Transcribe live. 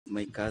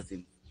my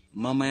cousin.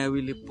 Mama ya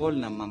Willy Paul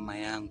na mama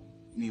yangu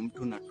ni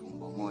mtu na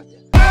tumbo moja.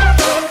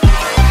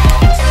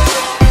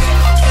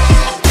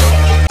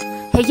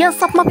 Hey, yo,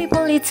 sup my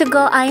people, it's your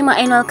girl Aima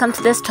and welcome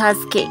to the Stars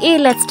KE.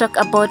 Let's talk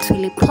about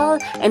Willy Paul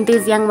and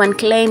this young man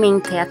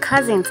claiming they are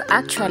cousins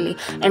actually,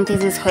 and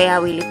this is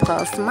where Willy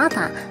Paul's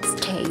mother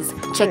stays.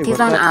 Check this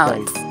one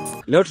out.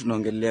 Leo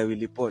tunaongelea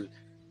Willy Paul.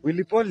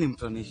 Willy Paul ni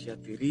mtu anaishi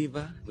Athi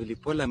River. Willy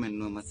Paul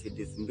amenunua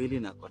Mercedes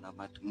 2 na kona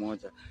mat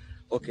moja.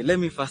 Okay, let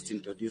me first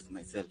introduce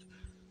myself.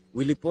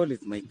 Willy Paul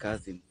is my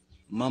cousin.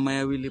 Mama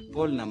ya Willy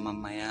Paul na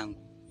mama yangu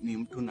ni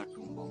mtu na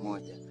tumbo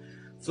moja.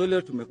 So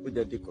leo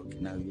tumekuja diko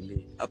kina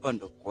Willy. Hapa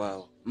ndo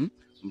kwao.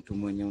 Mtu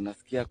mwenye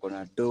unasikia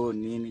kona do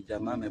nini,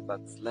 jamaa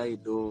backslide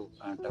do,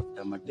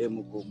 anatafuta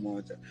mademu kwa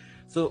moja.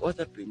 So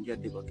wacha tuingia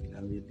diko kina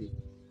Willy.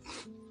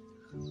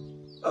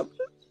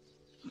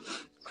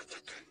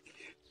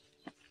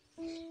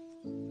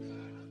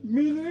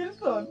 Miss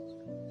Wilson.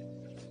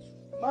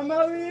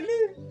 Mama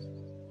Willy.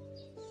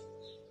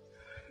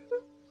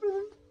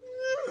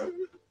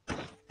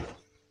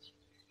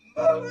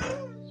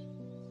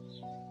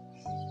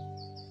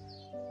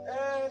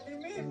 Ni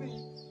mimi.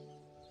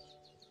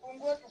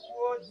 Fungua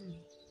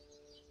tukuoji.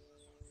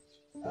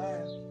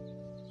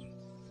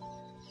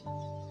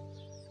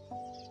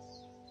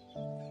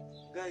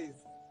 Guys.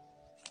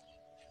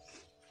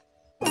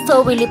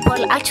 So Willy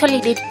Paul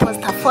actually did post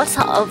a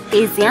photo of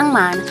this young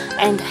man,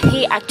 and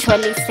he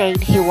actually said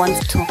he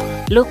wants to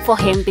look for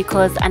him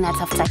because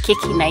anatafuta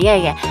kiki na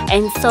yeye.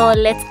 And so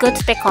let's go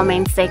to the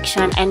comment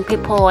section, and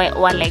people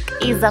were like,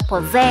 Iza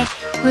Pose,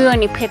 huyo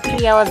ni pay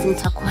 3 hours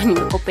nitakuwa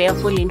nimekupea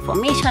full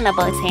information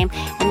about him,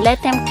 and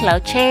let them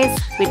clout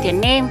chase with your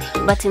name,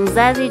 but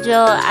mzazi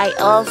Jo, I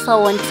also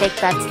won't take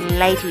that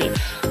lightly.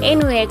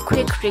 Anyway,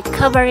 quick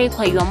recovery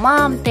for your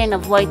mom, then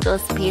avoid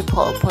those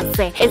people.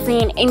 Pose. As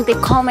in the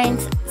comment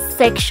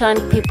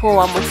section, people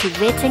were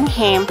motivating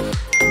him.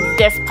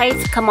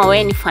 Despite kama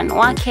we ni fan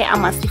wake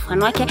ama si fan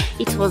wake,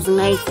 it was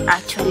nice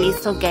actually.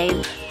 So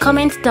guys,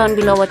 comment down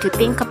below what you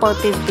think about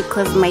this,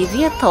 because my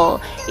view though,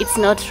 it's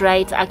not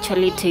right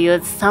actually to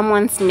use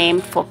someone's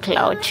name for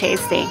clout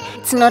chasing.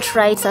 It's not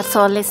right at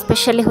all,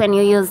 especially when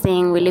you're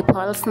using Willy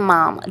Paul's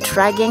mom,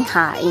 dragging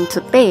her into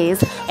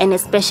this, and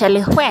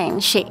especially when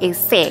she is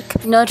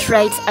sick. Not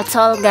right at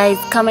all, guys.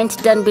 Comment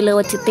down below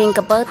what you think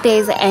about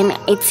this, and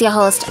it's your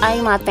host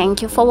Aima.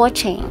 Thank you for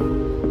watching.